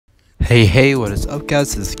Hey, what is up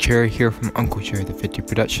guys, this is Jerry here from Uncle Jerry the 50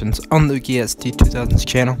 Productions on the ESD 2000s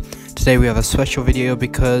channel. Today we have a special video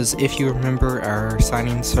because if you remember our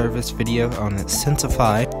signing service video on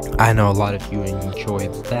Centify, I know a lot of you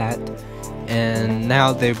enjoyed that, and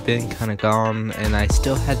now they've been kind of gone, and I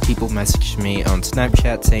still had people message me on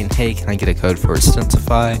Snapchat saying, hey, can I get a code for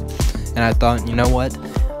Centify? And I thought, you know what,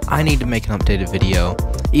 I need to make an updated video.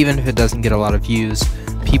 Even if it doesn't get a lot of views,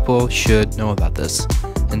 people should know about this.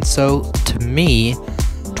 And so, to me,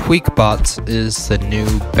 Tweakbox is the new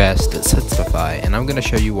best at Centify, and I'm going to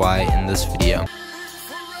show you why in this video.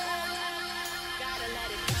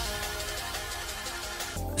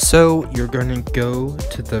 So, you're going to go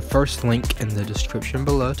to the first link in the description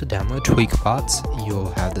below to download Tweakbox.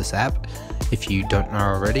 You'll have this app. If you don't know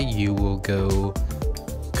already, you will go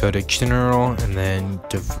to General and then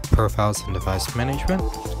Profiles and Device Management,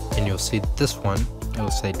 and you'll see this one. It will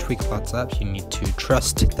say Tweakbox app. You need to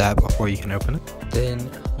trust that before you can open it. Then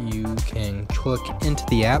you can click into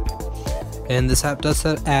the app, and this app does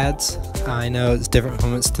have ads. I know it's different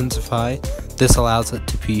from Centify. This allows it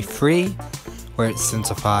to be free, where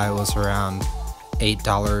Centify was around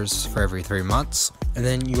 $8 for every 3 months. And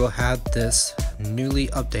then you will have this newly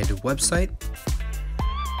updated website.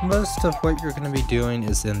 Most of what you're going to be doing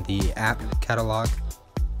is in the app catalog,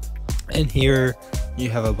 and here you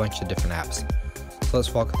have a bunch of different apps. So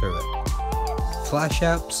let's walk through it. Flash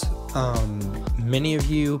apps, many of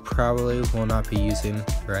you probably will not be using,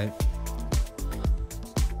 right?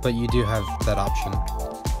 But you do have that option.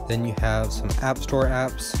 Then you have some App Store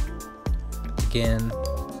apps. Again,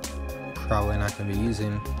 probably not going to be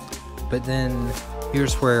using. But then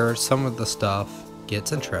here's where some of the stuff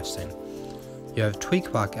gets interesting. You have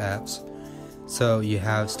Tweakbox apps. So you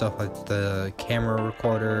have stuff like the camera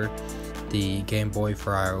recorder, the Game Boy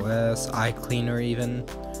for iOS, iCleaner even.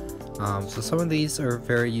 So some of these are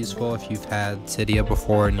very useful if you've had Cydia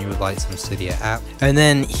before and you would like some Cydia app. And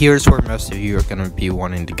then here's where most of you are going to be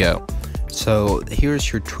wanting to go. So here's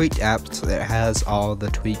your tweaked apps that has all the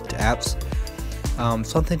tweaked apps.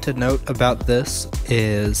 Something to note about this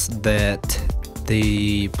is that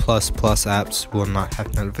the plus apps will not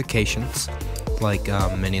have notifications, like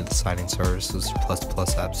many of the signing services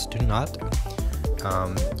plus apps do not.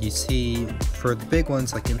 You see, for the big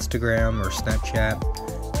ones like Instagram or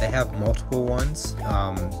Snapchat, they have multiple ones.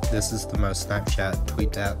 This is the most Snapchat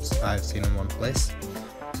tweet apps I've seen in one place,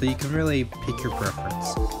 so you can really pick your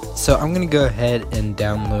preference. So I'm going to go ahead and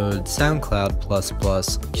download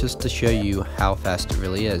SoundCloud++ just to show you how fast it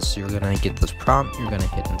really is. So you're going to get this prompt, you're going to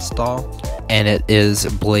hit install, and it is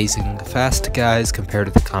blazing fast, guys. Compared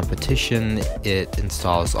to the competition, it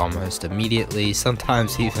installs almost immediately,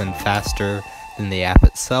 sometimes even faster than the app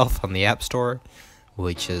itself on the App Store,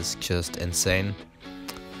 which is just insane.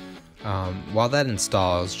 While that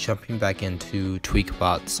installs, jumping back into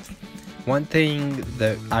Tweakbox, one thing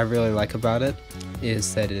that I really like about it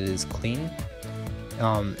is that it is clean,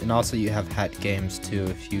 and also you have hat games too.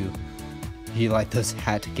 If you like those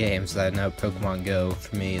hat games, I know Pokemon Go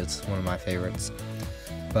for me is one of my favorites.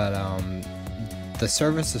 But the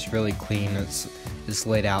service is really clean. It's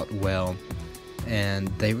laid out well, and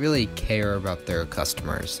they really care about their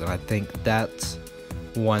customers, and I think that's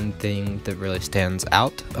one thing that really stands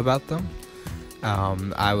out about them.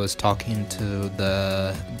 I was talking to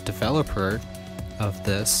the developer of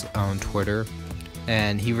this on Twitter,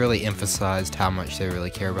 and he really emphasized how much they really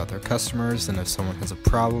care about their customers, and if someone has a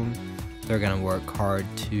problem, they're gonna work hard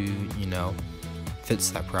to, you know, fix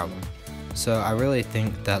that problem. So I really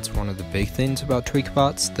think that's one of the big things about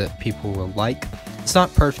Tweakbox that people will like. It's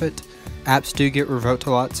not perfect. Apps do get revoked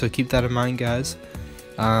a lot, so keep that in mind, guys.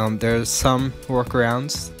 There's some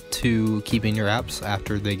workarounds to keeping your apps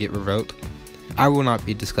after they get revoked. I will not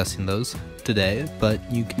be discussing those today, but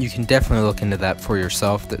you can definitely look into that for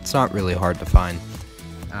yourself. That's not really hard to find.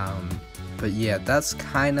 But yeah, that's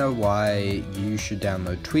kind of why you should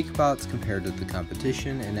download Tweakbox compared to the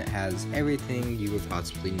competition, and it has everything you would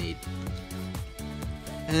possibly need.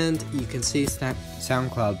 And you can see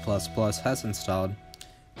SoundCloud++ has installed.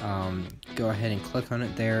 Go ahead and click on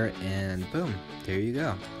it there, and boom, there you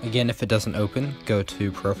go. Again, if it doesn't open, go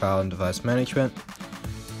to Profile and Device Management.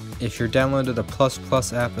 If you're downloaded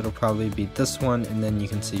a app, it'll probably be this one, and then you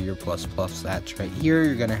can see your apps right here.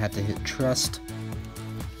 You're gonna have to hit trust,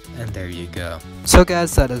 and there you go. So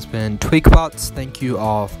guys, that has been Tweakbox. Thank you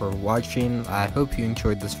all for watching. I hope you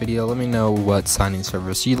enjoyed this video. Let me know what signing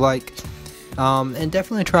service you like, and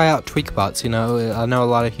definitely try out Tweakbox. You know, I know a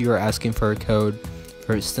lot of you are asking for a code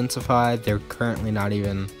for Centify. They're currently not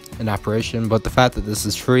even in operation, but the fact that this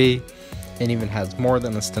is free and even has more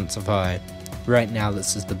than a Centify, right now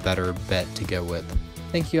this is the better bet to go with.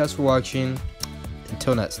 Thank you guys for watching.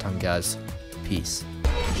 Until next time, guys. Peace.